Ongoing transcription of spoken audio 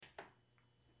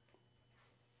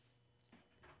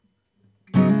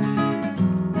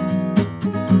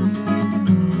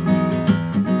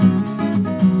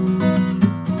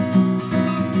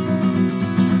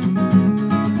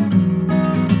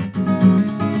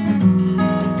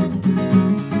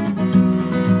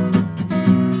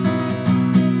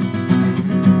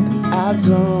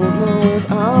don't know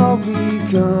if I'll be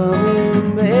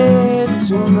coming back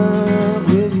tonight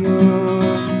with you.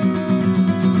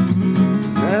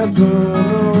 I don't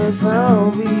know if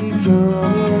I'll be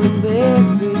coming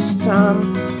back this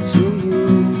time to you,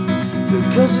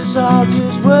 because it's all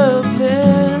just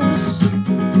worthless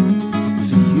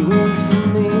for you and for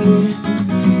me,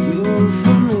 for you and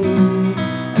for me.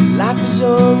 And life is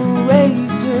overrated.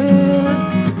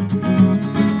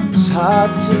 It's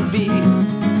hard to be,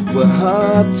 we're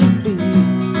hard to be.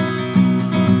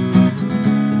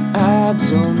 I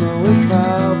don't know if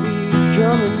I'll be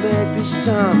coming back this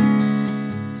time.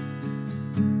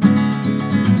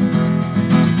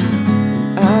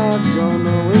 I don't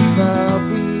know if I'll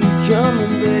be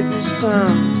coming back this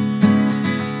time.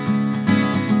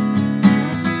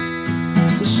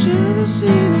 You should have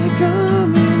seen it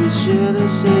coming, you should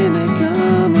have seen it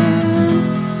coming.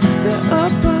 They're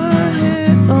up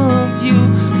ahead of you,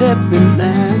 they've been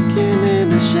lurking in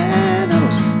the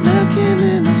shadows, lurking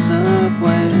in the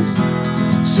subways.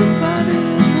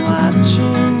 Somebody's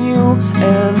watching you,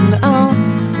 and I'll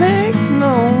make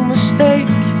no mistake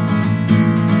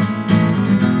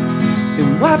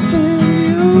in wiping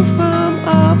you from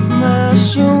off my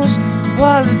shoes.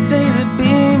 What a day to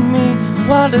be me,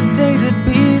 what a day to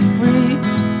be free.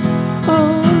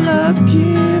 Oh,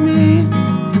 lucky me.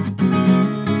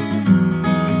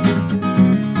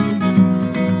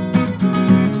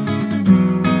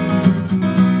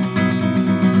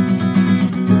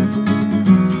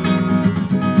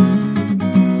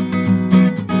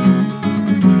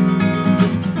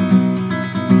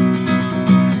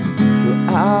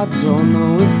 I don't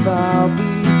know if I'll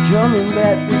be coming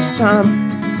back this time.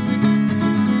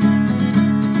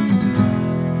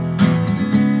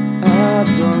 I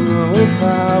don't know if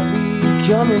I'll be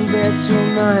coming back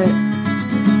tonight.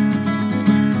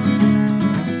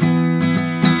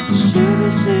 You should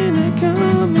have seen it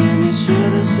coming, you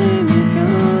should have seen it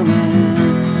coming.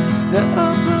 They're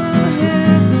up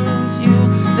ahead of you,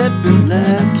 they've been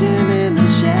lurking in the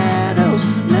shadows,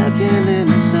 lurking in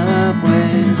the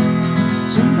subways.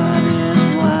 Somebody is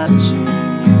watching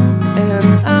you, and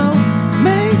I'll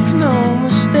make no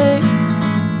mistake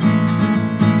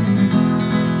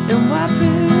in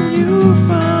wiping you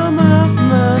from off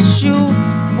my shoe.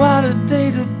 What a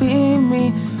day to be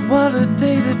me, what a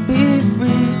day to be